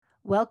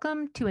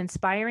Welcome to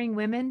Inspiring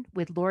Women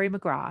with Lori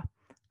McGraw.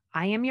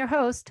 I am your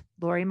host,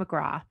 Lori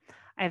McGraw.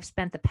 I have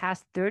spent the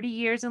past 30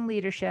 years in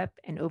leadership,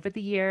 and over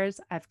the years,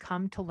 I've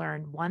come to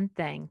learn one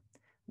thing: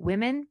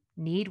 women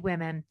need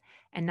women,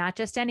 and not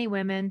just any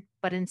women,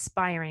 but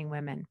inspiring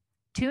women.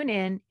 Tune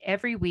in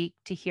every week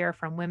to hear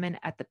from women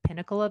at the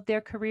pinnacle of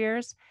their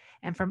careers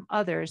and from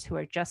others who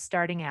are just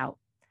starting out.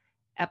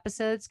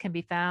 Episodes can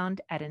be found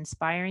at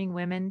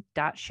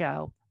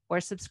inspiringwomen.show or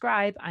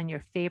subscribe on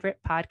your favorite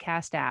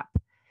podcast app.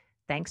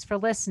 Thanks for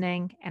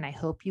listening, and I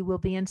hope you will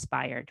be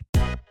inspired.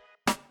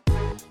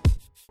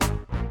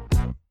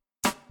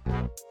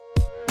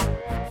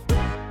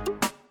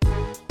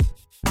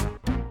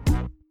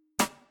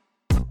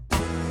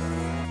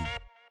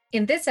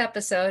 In this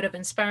episode of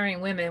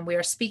Inspiring Women, we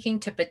are speaking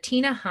to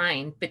Bettina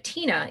Hein.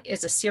 Bettina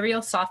is a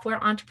serial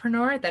software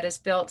entrepreneur that has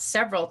built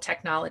several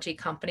technology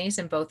companies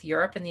in both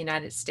Europe and the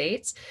United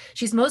States.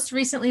 She's most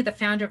recently the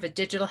founder of a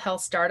digital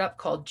health startup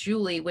called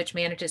Julie, which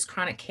manages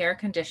chronic care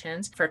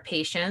conditions for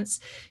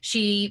patients.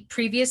 She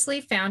previously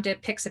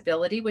founded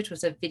Pixability, which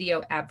was a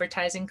video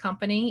advertising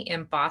company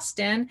in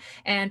Boston.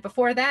 And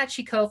before that,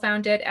 she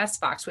co-founded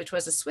SVox, which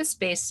was a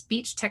Swiss-based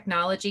speech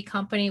technology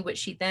company, which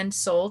she then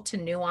sold to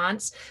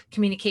Nuance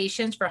Communications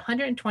for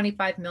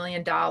 $125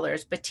 million.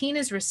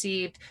 Bettina's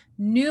received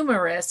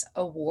numerous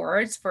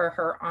awards for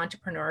her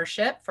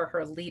entrepreneurship, for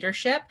her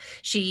leadership.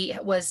 She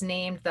was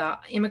named the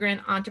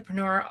Immigrant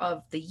Entrepreneur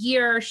of the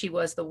Year. She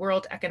was the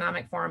World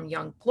Economic Forum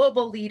Young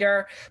Global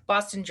Leader,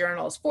 Boston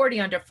Journal's 40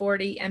 Under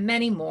 40, and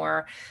many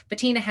more.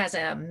 Bettina has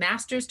a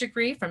master's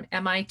degree from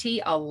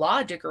MIT, a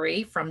law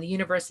degree from the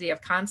University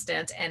of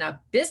Constance, and a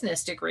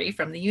business degree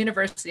from the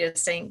University of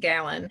St.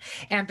 Gallen.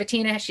 And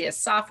Bettina, she has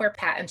software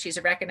patents. She's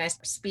a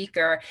recognized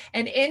speaker.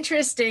 And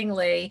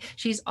interestingly,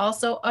 she's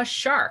also a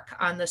shark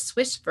on the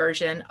Swiss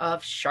version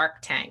of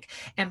Shark Tank.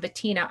 And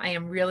Bettina, I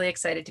am really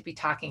excited to be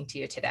talking to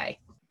you today.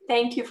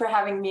 Thank you for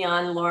having me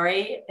on,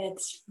 Lori.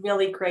 It's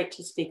really great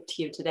to speak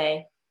to you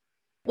today.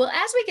 Well,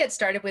 as we get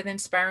started with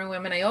Inspiring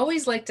Women, I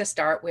always like to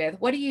start with,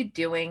 what are you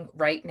doing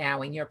right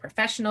now in your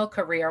professional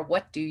career?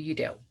 What do you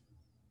do?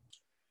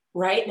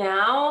 Right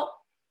now,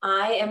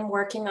 I am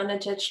working on a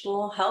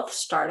digital health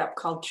startup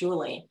called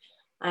Julie.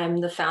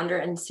 I'm the founder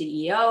and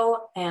CEO,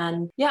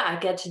 and I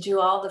get to do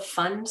all the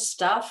fun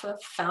stuff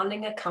of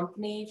founding a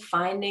company,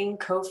 finding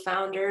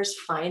co-founders,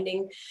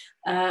 finding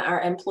our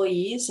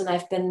employees. And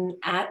I've been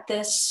at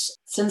this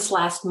since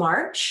last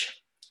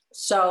March.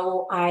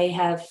 So I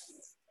have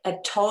a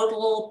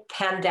total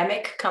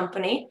pandemic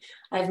company.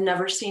 I've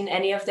never seen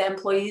any of the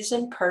employees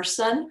in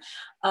person.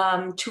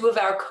 Two of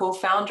our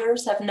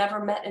co-founders have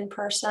never met in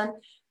person.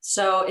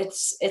 So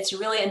it's a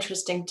really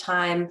interesting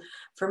time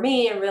for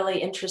me, a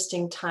really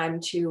interesting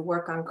time to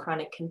work on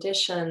chronic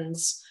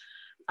conditions.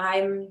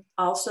 I'm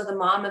also the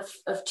mom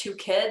of two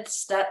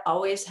kids that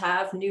always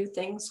have new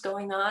things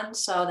going on.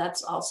 So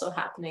that's also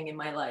happening in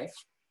my life.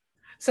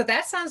 So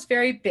that sounds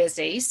very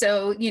busy.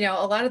 So,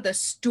 a lot of the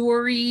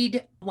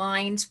storied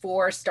lines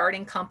for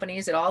starting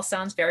companies, it all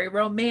sounds very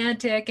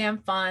romantic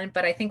and fun.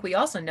 But I think we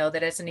also know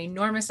that it's an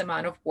enormous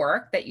amount of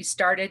work, that you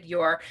started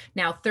your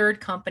now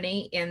third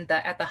company at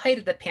the height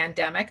of the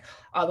pandemic.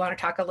 I want to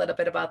talk a little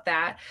bit about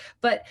that.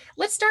 But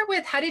let's start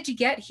with, how did you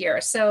get here?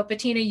 So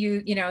Bettina,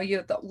 you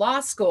have the law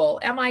school,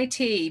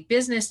 MIT,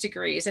 business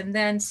degrees, and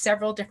then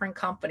several different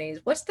companies.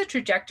 What's the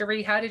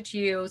trajectory? How did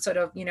you sort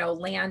of,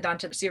 land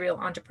onto serial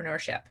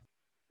entrepreneurship?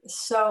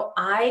 So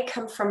I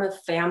come from a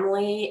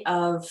family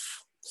of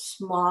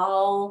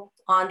small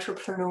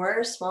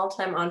entrepreneurs,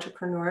 small-time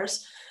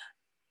entrepreneurs.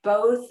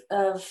 Both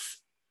of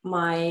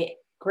my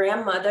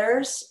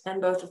grandmothers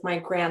and both of my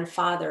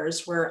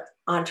grandfathers were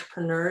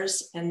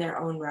entrepreneurs in their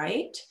own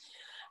right.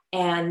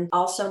 And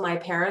also my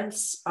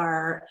parents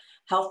are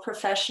health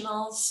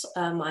professionals.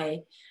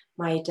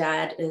 My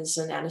dad is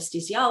an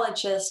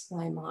anesthesiologist.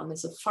 My mom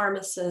is a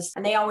pharmacist,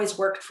 and they always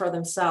worked for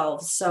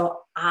themselves. So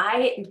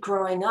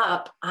growing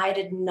up, I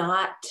did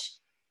not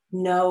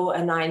know a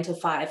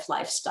 9-to-5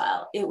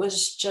 lifestyle. It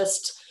was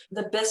just,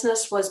 the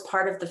business was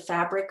part of the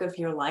fabric of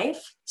your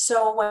life.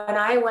 So when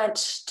I went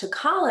to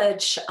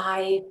college,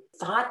 I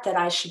thought that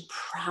I should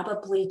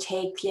probably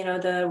take,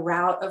 the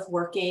route of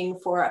working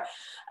for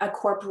a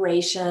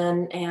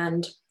corporation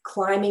and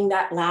climbing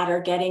that ladder,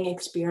 getting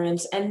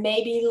experience, and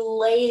maybe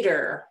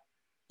later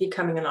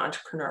becoming an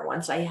entrepreneur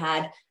once I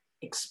had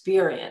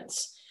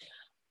experience.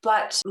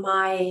 But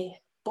my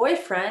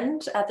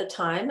boyfriend at the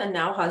time, and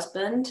now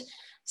husband,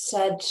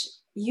 said,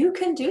 you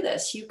can do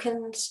this. You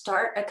can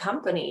start a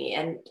company.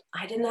 And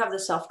I didn't have the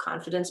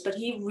self-confidence, but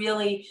he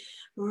really,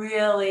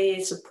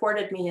 really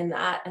supported me in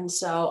that. And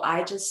so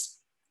I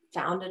just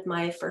founded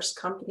my first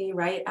company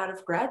right out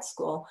of grad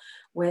school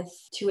with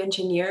two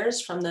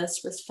engineers from the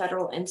Swiss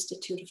Federal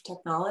Institute of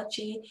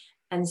Technology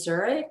and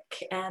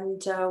Zurich,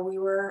 and we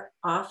were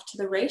off to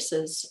the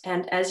races.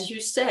 And as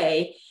you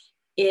say,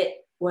 it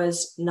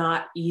was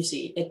not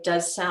easy. It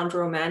does sound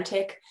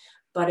romantic,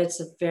 but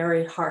it's a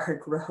very hard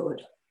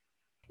road.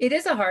 It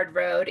is a hard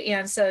road.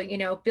 And so,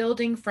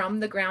 building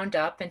from the ground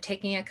up and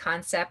taking a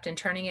concept and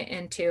turning it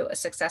into a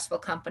successful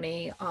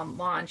company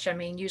launch. I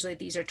mean, usually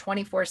these are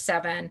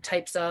 24/7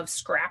 types of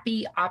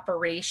scrappy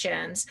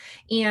operations.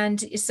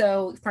 And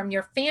so, from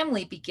your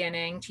family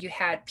beginning, you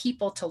had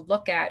people to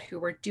look at who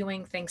were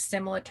doing things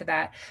similar to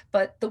that.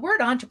 But the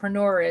word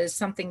entrepreneur is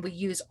something we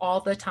use all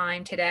the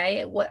time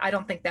today. I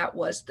don't think that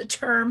was the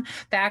term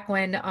back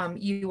when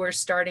you were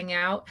starting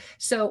out.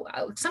 So,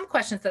 some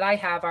questions that I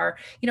have are,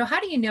 how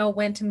do you know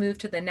when to move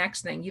to the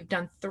next thing? You've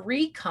done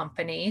 3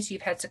 companies,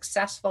 you've had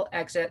successful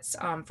exits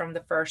from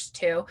the first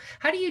 2.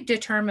 How do you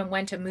determine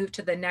when to move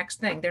to the next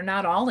thing? They're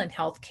not all in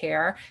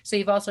healthcare, so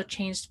you've also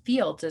changed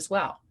fields as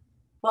well.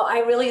 Well, I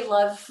really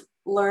love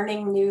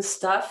learning new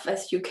stuff,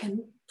 as you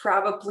can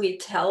probably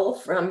tell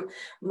from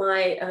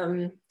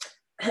my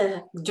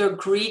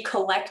degree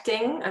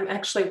collecting. I'm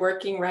actually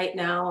working right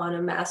now on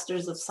a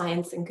Master's of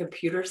Science in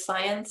Computer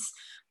Science,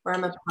 where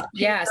I'm a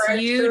Yes, paper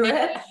through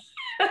it.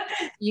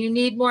 you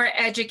need more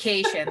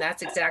education.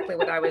 That's exactly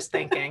what I was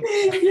thinking.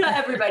 Yeah,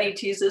 everybody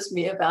teases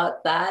me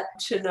about that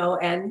to no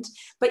end.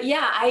 But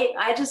yeah,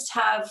 I just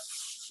have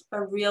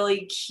a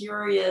really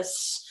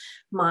curious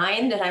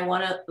mind and I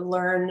want to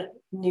learn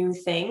new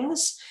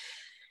things.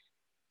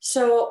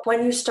 So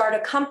when you start a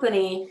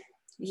company,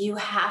 you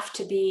have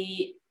to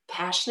be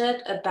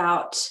passionate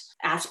about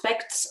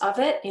aspects of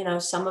it.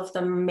 Some of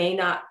them may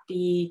not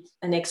be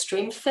an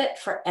extreme fit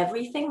for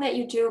everything that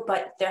you do,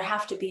 but there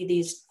have to be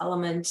these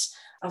elements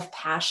of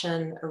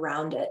passion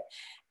around it.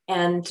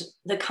 And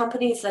the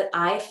companies that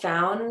I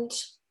found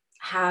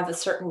have a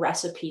certain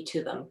recipe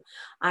to them.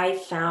 I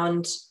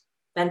found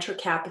venture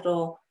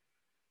capital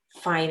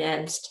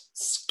financed,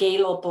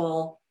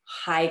 scalable,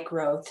 high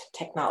growth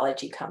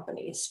technology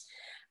companies.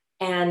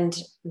 And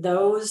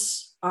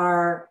those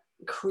are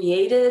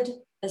created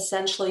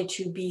essentially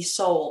to be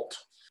sold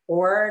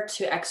or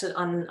to exit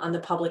on the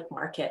public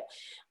market,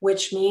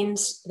 which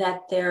means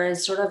that there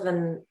is sort of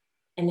an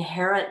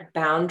inherent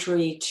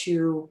boundary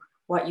to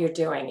what you're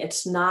doing.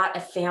 It's not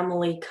a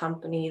family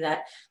company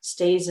that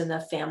stays in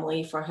the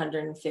family for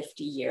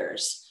 150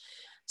 years.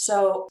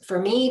 So for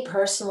me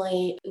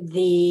personally,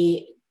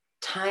 the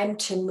time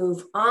to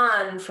move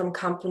on from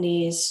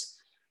companies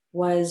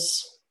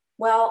was,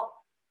 well,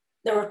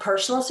 there were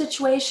personal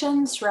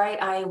situations, right?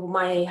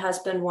 My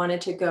husband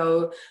wanted to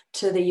go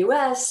to the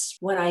US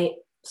when I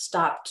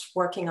stopped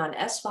working on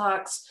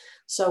SVOX.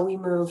 So we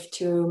moved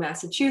to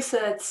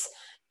Massachusetts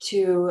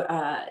to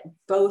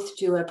both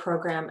do a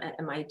program at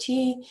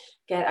MIT,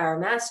 get our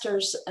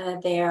master's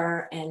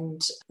there.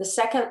 And the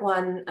second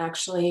one,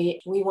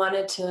 actually, we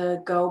wanted to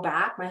go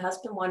back. My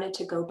husband wanted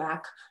to go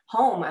back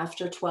home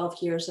after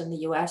 12 years in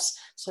the US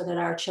so that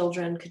our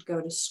children could go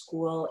to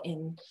school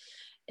in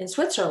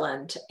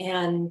Switzerland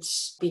and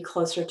be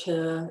closer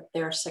to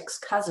their 6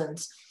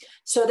 cousins.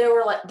 So there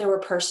were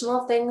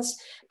personal things,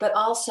 but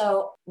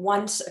also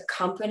once a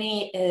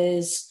company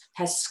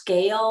has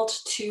scaled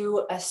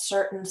to a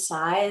certain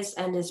size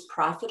and is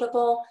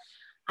profitable,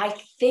 I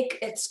think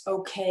it's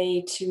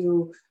okay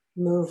to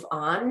move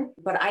on.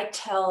 But I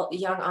tell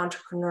young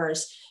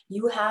entrepreneurs,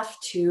 you have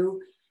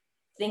to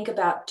think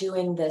about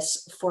doing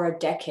this for a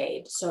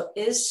decade. So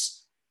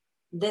is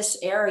this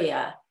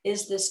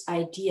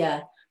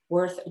idea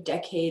worth a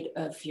decade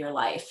of your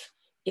life?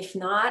 If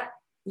not,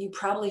 you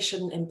probably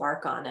shouldn't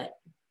embark on it.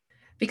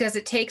 Because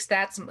it takes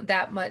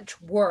that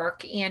much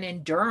work and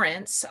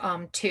endurance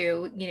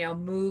to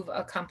move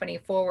a company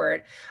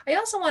forward. I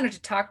also wanted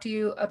to talk to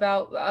you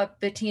about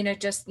Bettina,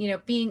 just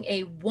being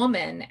a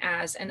woman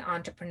as an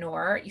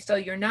entrepreneur. So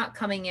you're not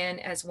coming in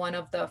as one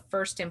of the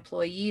first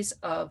employees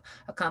of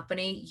a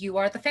company. You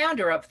are the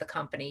founder of the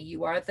company.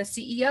 You are the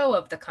CEO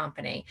of the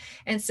company.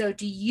 And so,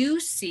 do you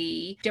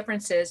see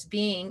differences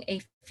being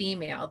a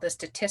female? The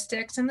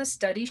statistics and the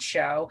studies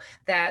show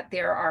that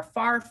there are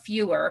far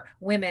fewer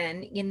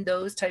women in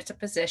those types of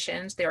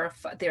positions.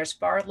 There's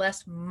far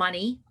less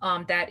money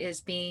that is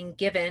being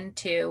given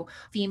to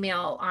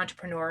female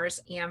entrepreneurs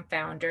and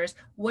founders.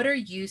 What are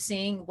you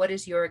seeing? What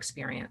is your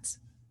experience?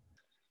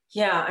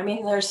 Yeah, I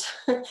mean, there's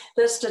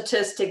the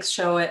statistics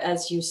show it,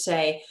 as you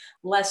say,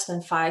 less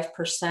than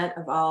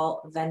 5% of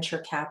all venture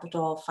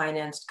capital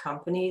financed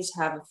companies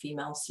have a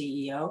female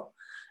CEO.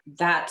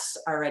 That's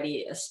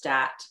already a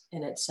stat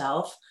in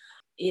itself.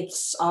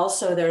 It's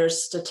also,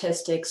 there's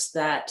statistics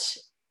that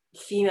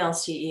female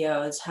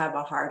CEOs have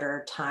a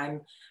harder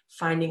time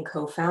finding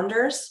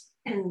co-founders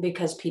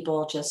because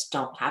people just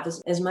don't have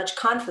as much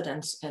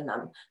confidence in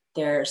them.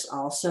 There's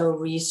also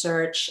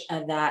research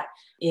that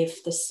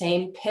if the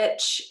same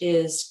pitch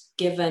is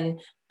given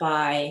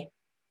by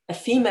a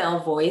female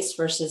voice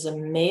versus a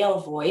male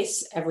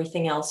voice,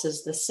 everything else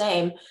is the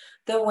same,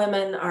 the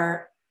women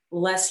are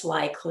less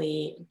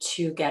likely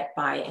to get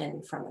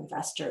buy-in from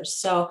investors.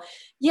 So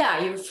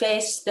yeah, you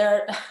face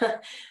there,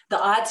 the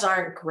odds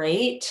aren't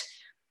great,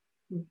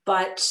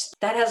 but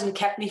that hasn't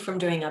kept me from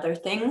doing other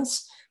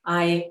things.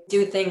 I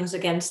do things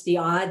against the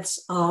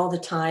odds all the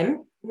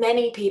time.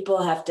 Many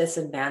people have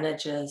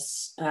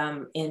disadvantages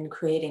in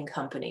creating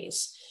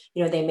companies.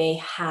 they may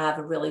have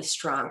a really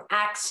strong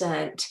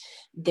accent,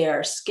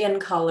 their skin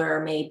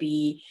color may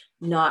be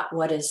not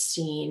what is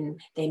seen,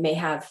 they may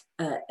have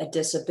a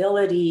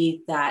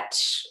disability that,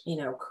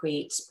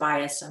 creates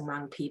bias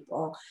among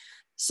people.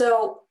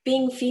 So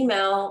being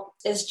female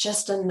is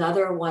just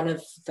another one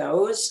of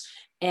those.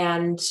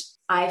 And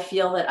I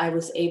feel that I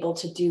was able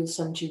to do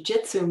some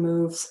jujitsu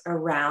moves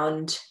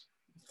around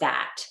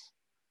that.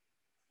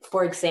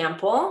 For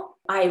example,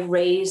 I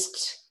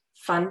raised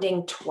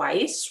funding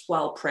twice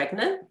while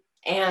pregnant.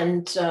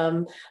 And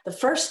the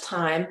first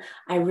time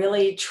I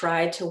really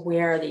tried to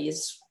wear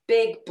these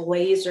big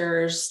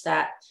blazers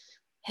that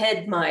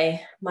hid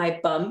my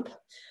bump,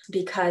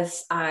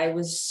 because I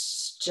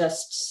was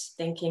just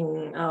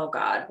thinking, oh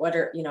God,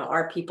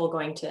 are people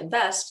going to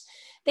invest?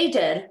 They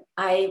did.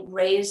 I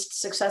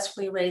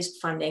successfully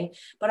raised funding,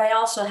 but I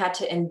also had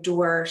to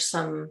endure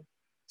some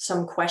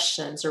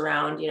questions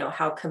around,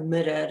 how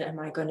committed am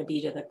I going to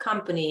be to the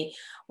company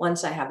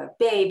once I have a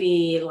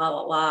baby,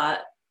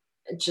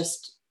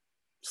 just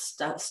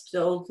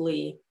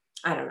totally,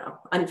 I don't know,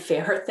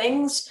 unfair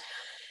things.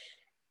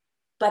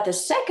 But the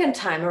second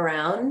time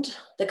around,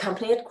 the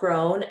company had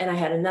grown and I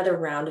had another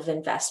round of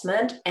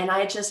investment, and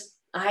I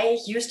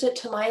used it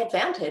to my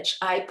advantage.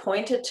 I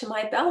pointed to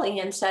my belly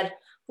and said,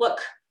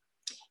 look,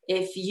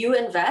 if you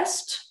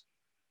invest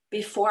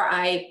before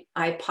I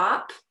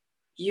pop,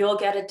 you'll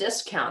get a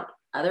discount.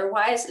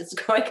 Otherwise, it's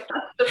going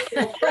up the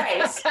full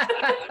price.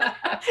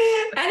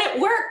 And it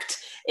worked.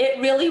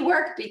 It really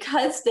worked,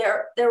 because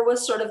there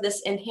was sort of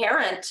this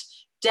inherent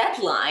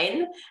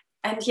deadline,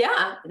 and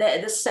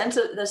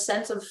the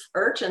sense of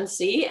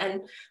urgency.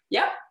 And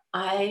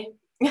I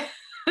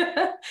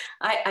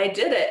I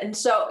did it. And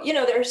so,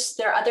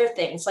 there are other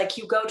things, like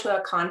you go to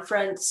a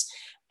conference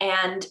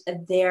and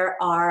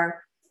there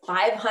are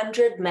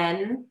 500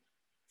 men,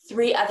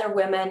 3 other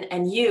women,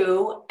 and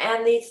you,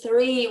 and the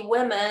 3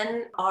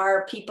 women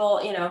are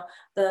people,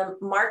 the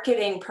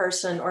marketing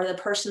person or the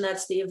person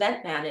that's the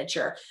event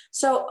manager.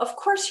 So of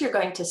course you're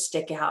going to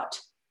stick out,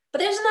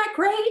 but isn't that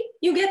great?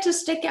 You get to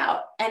stick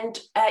out, and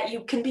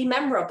you can be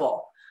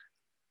memorable.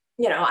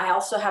 I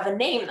also have a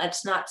name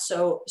that's not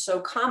so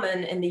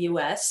common in the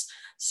US.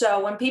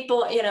 So when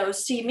people,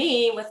 see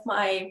me with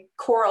my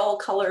coral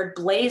colored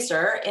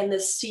blazer in the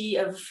sea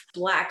of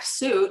black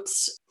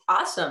suits,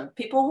 awesome.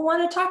 People who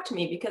want to talk to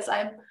me because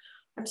I'm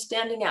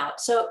standing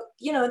out. So,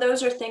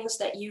 those are things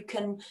that you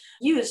can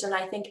use. And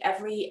I think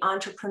every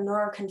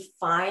entrepreneur can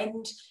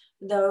find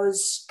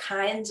those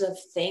kinds of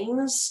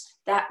things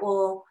that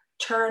will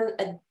turn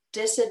a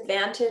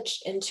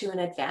disadvantage into an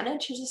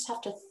advantage. You just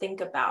have to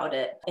think about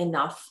it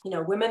enough.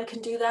 Women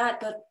can do that,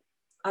 but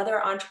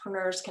other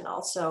entrepreneurs can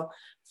also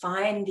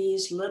find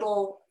these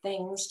little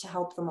things to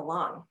help them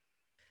along.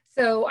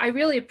 So I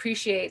really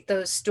appreciate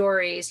those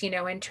stories,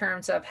 in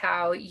terms of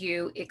how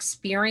you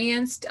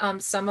experienced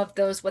some of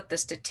those, what the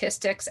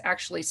statistics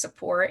actually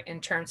support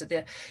in terms of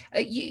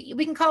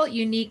we can call it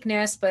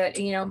uniqueness, but,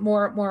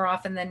 more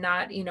often than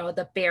not,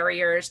 the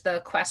barriers,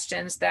 the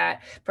questions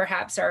that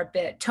perhaps are a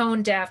bit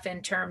tone deaf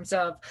in terms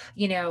of,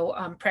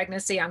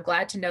 pregnancy. I'm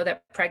glad to know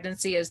that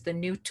pregnancy is the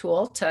new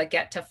tool to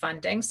get to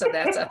funding. So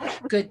that's a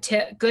good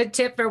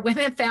tip for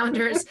women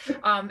founders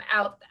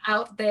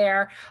out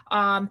there.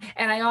 And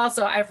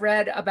I've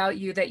read about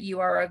you that you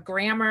are a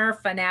grammar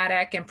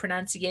fanatic and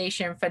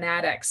pronunciation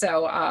fanatic.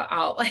 So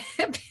I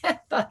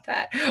thought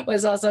that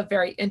was also a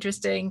very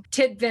interesting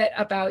tidbit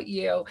about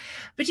you.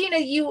 Bettina,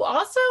 you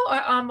also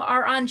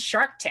are on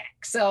Shark Tank.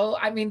 So,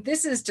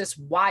 this is just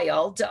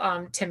wild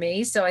to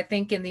me. So I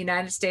think in the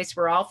United States,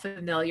 we're all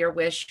familiar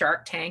with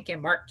Shark Tank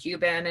and Mark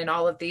Cuban and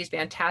all of these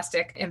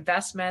fantastic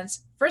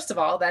investments. First of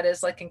all, that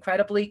is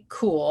incredibly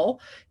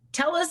cool.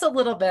 Tell us a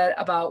little bit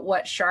about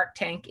what Shark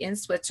Tank in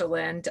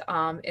Switzerland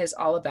is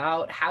all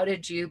about. How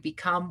did you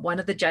become one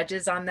of the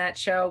judges on that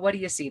show? What do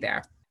you see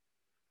there?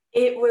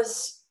 It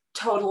was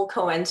total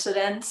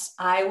coincidence.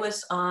 I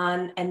was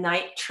on a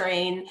night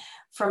train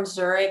from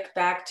Zurich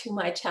back to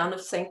my town of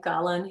St.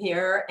 Gallen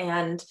here,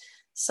 and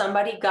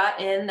somebody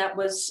got in that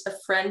was a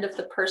friend of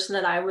the person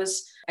that I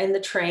was in the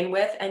train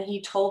with, and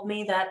he told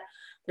me that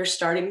they're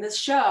starting this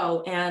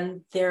show and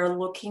they're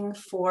looking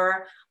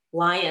for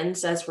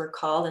lions, as we're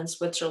called in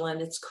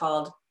Switzerland. It's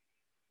called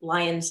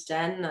Lion's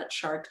Den, not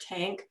Shark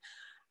Tank.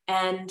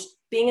 And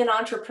being an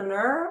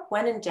entrepreneur,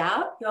 when in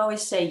doubt, you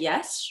always say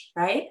yes,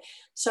 right?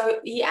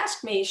 So he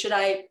asked me,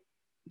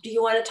 do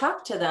you want to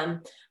talk to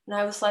them? And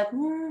I was like,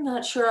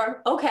 not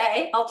sure.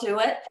 Okay, I'll do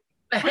it.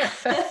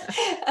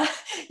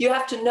 You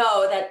have to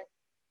know that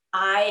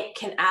I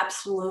can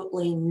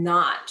absolutely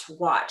not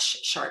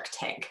watch Shark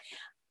Tank.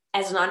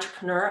 As an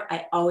entrepreneur,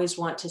 I always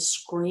want to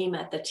scream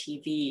at the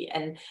TV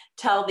and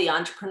tell the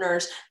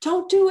entrepreneurs,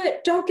 don't do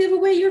it. Don't give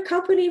away your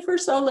company for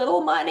so little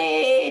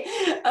money.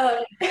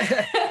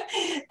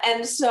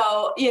 And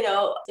so,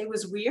 it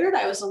was weird.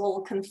 I was a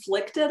little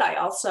conflicted. I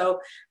also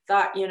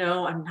thought,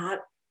 I'm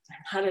not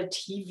a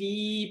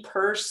TV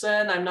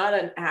person. I'm not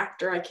an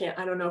actor. I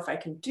don't know if I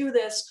can do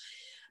this.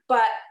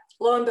 But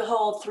lo and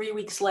behold, 3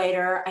 weeks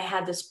later, I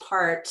had this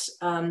part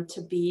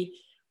to be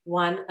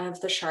one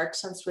of the Shark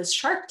Sons was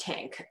Shark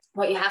Tank.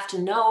 What you have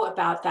to know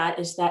about that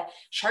is that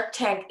Shark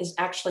Tank is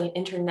actually an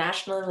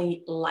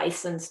internationally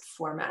licensed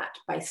format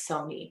by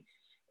Sony.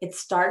 It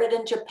started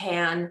in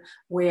Japan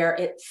where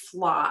it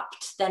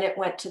flopped. Then it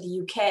went to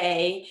the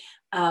UK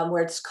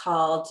where it's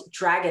called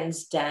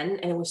Dragon's Den,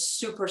 and it was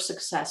super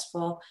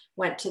successful.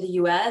 Went to the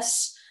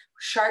US,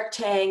 Shark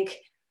Tank,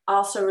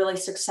 also really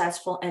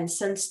successful. And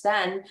since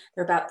then,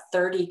 there are about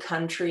 30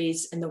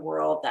 countries in the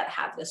world that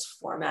have this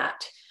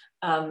format.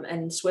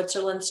 And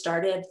Switzerland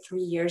started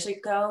 3 years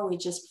ago. We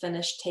just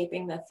finished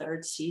taping the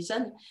third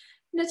season.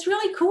 And it's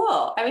really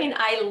cool. I mean,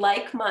 I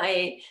like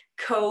my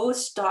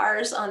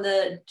co-stars on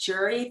the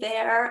jury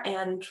there.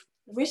 And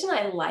the reason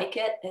I like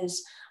it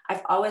is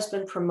I've always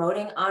been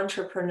promoting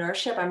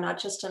entrepreneurship. I'm not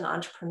just an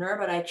entrepreneur,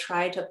 but I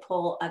try to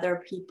pull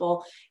other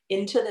people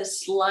into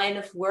this line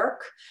of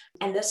work.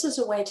 And this is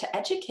a way to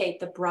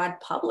educate the broad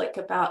public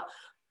about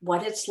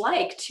what it's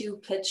like to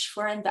pitch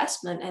for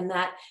investment, and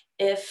that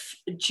if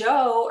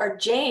Joe or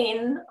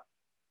Jane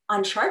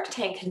on Shark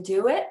Tank can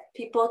do it,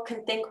 people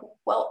can think,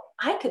 well,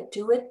 I could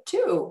do it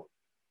too.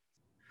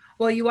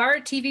 Well, you are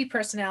a TV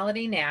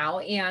personality now.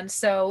 And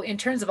so, in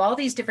terms of all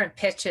these different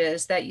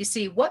pitches that you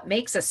see, what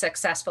makes a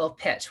successful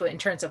pitch in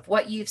terms of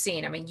what you've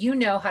seen? I mean, you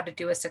know how to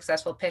do a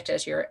successful pitch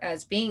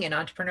as being an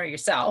entrepreneur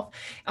yourself.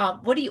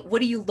 What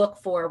do you look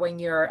for when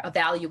you're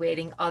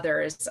evaluating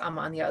others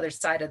on the other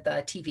side of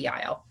the TV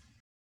aisle?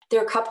 There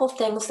are a couple of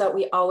things that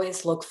we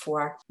always look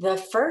for. The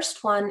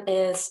first one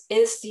is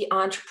the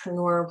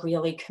entrepreneur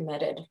really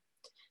committed?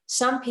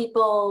 Some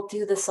people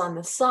do this on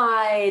the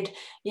side,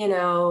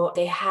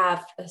 they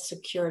have a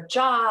secure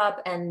job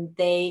and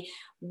they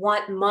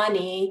want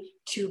money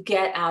to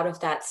get out of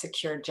that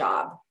secure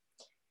job.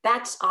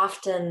 That's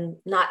often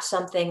not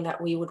something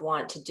that we would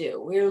want to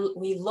do.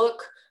 We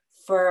look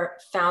for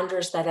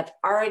founders that have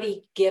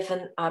already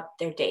given up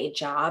their day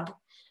job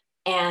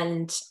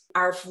and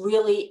are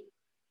really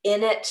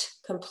in it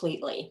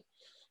completely.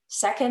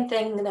 Second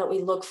thing that we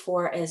look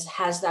for is,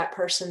 has that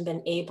person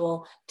been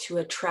able to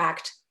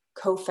attract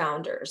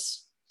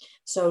co-founders?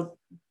 So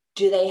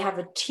do they have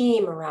a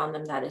team around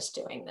them that is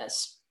doing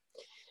this?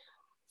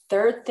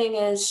 Third thing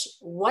is,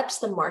 what's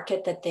the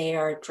market that they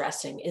are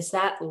addressing? Is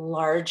that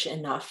large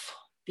enough?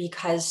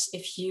 Because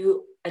if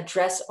you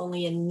address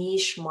only a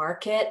niche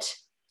market,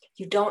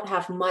 you don't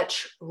have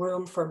much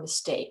room for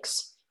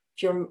mistakes.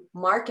 If your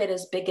market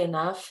is big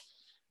enough,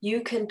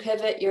 you can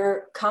pivot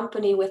your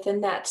company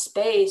within that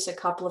space a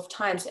couple of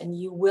times and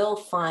you will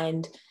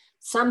find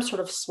some sort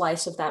of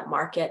slice of that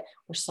market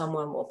where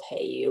someone will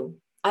pay you.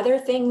 Other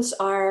things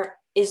are,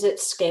 is it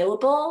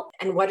scalable?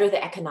 And what are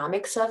the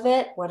economics of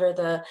it? What are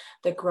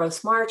the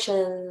gross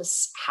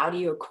margins? How do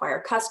you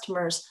acquire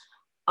customers?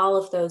 All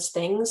of those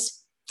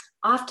things.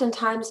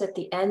 Oftentimes at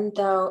the end,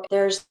 though,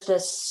 there's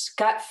this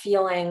gut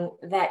feeling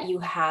that you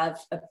have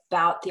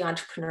about the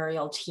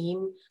entrepreneurial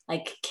team,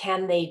 like,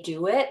 can they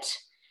do it?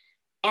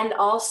 And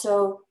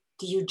also,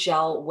 do you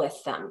gel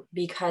with them?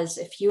 Because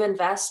if you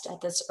invest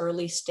at this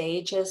early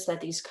stages that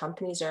these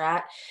companies are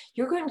at,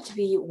 you're going to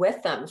be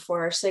with them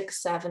for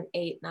 6, 7,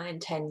 8, 9,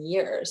 10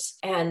 years.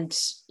 And,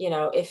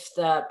 if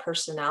the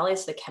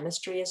personalities, the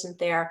chemistry isn't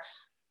there,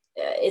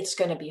 it's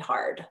going to be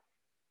hard.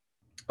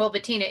 Well,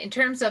 Bettina, in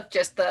terms of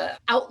just the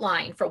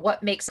outline for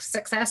what makes a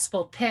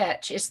successful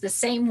pitch, it's the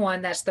same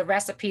one that's the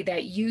recipe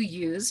that you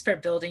use for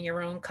building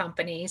your own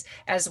companies,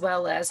 as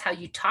well as how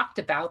you talked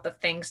about the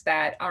things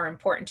that are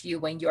important to you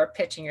when you're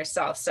pitching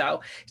yourself.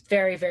 So it's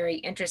very, very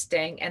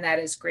interesting. And that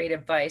is great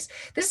advice.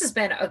 This has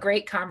been a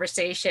great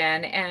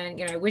conversation.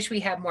 And, I wish we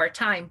had more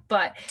time.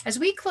 But as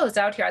we close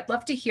out here, I'd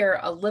love to hear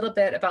a little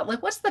bit about,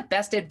 what's the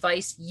best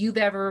advice you've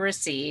ever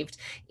received?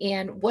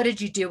 And what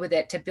did you do with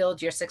it to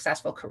build your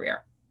successful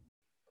career?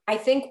 I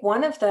think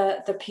one of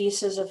the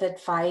pieces of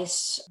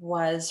advice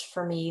was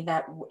for me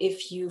that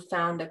if you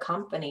found a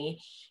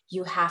company,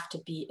 you have to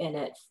be in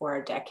it for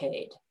a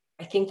decade.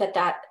 I think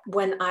that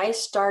when I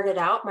started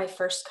out my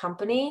first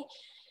company,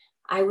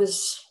 I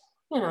was,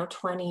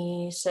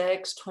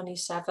 26,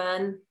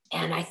 27.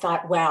 And I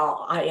thought,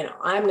 well,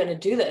 I'm going to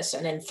do this.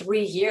 And in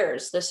 3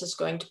 years, this is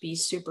going to be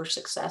super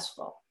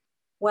successful.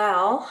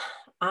 Well,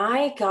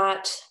 I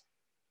got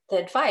the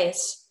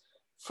advice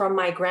from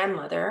my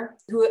grandmother,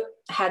 who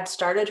had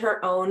started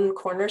her own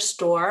corner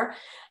store.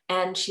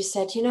 And she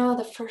said,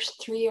 the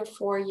first 3 or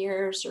 4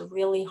 years are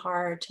really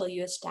hard till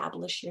you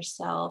establish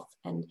yourself.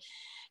 And,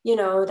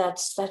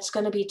 that's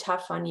going to be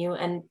tough on you.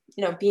 And,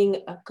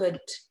 being a good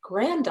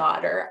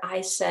granddaughter,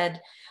 I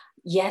said,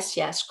 yes,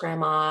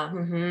 grandma.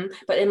 Mm-hmm.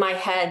 But in my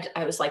head,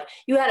 I was like,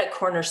 you had a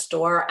corner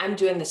store. I'm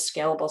doing the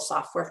scalable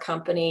software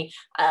company.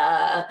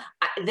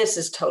 This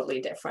is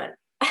totally different.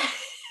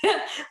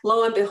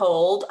 Lo and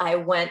behold, I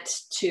went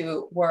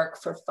to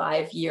work for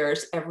 5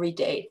 years every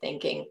day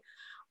thinking,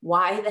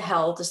 why the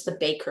hell does the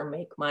baker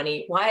make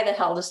money? Why the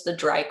hell does the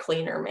dry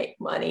cleaner make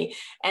money?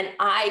 And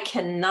I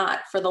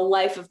cannot, for the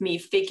life of me,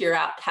 figure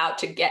out how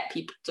to get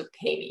people to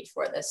pay me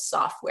for this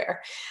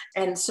software.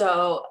 And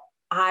so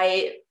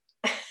I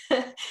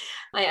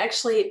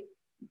actually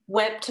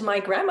went to my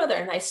grandmother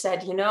and I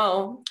said,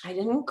 I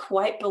didn't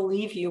quite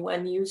believe you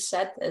when you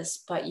said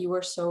this, but you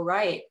were so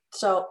right.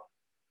 So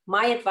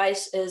my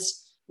advice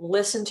is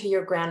listen to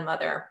your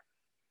grandmother.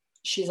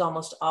 She's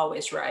almost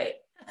always right.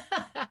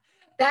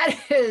 That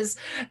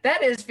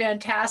is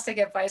fantastic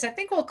advice. I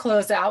think we'll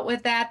close out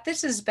with that.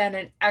 This has been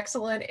an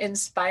excellent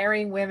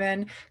Inspiring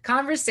Women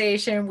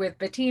conversation with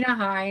Bettina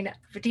Hein.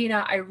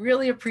 Bettina, I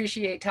really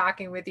appreciate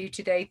talking with you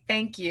today.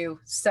 Thank you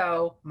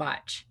so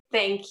much.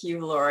 Thank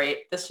you,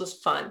 Lori. This was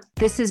fun.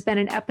 This has been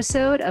an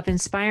episode of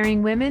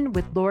Inspiring Women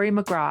with Lori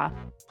McGraw.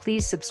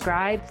 Please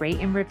subscribe, rate,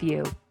 and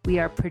review. We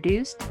are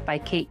produced by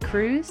Kate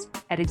Cruz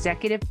at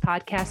Executive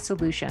Podcast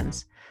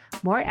Solutions.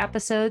 More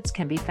episodes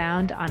can be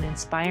found on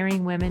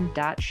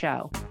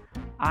inspiringwomen.show.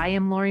 I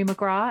am Lori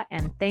McGraw,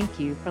 and thank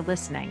you for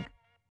listening.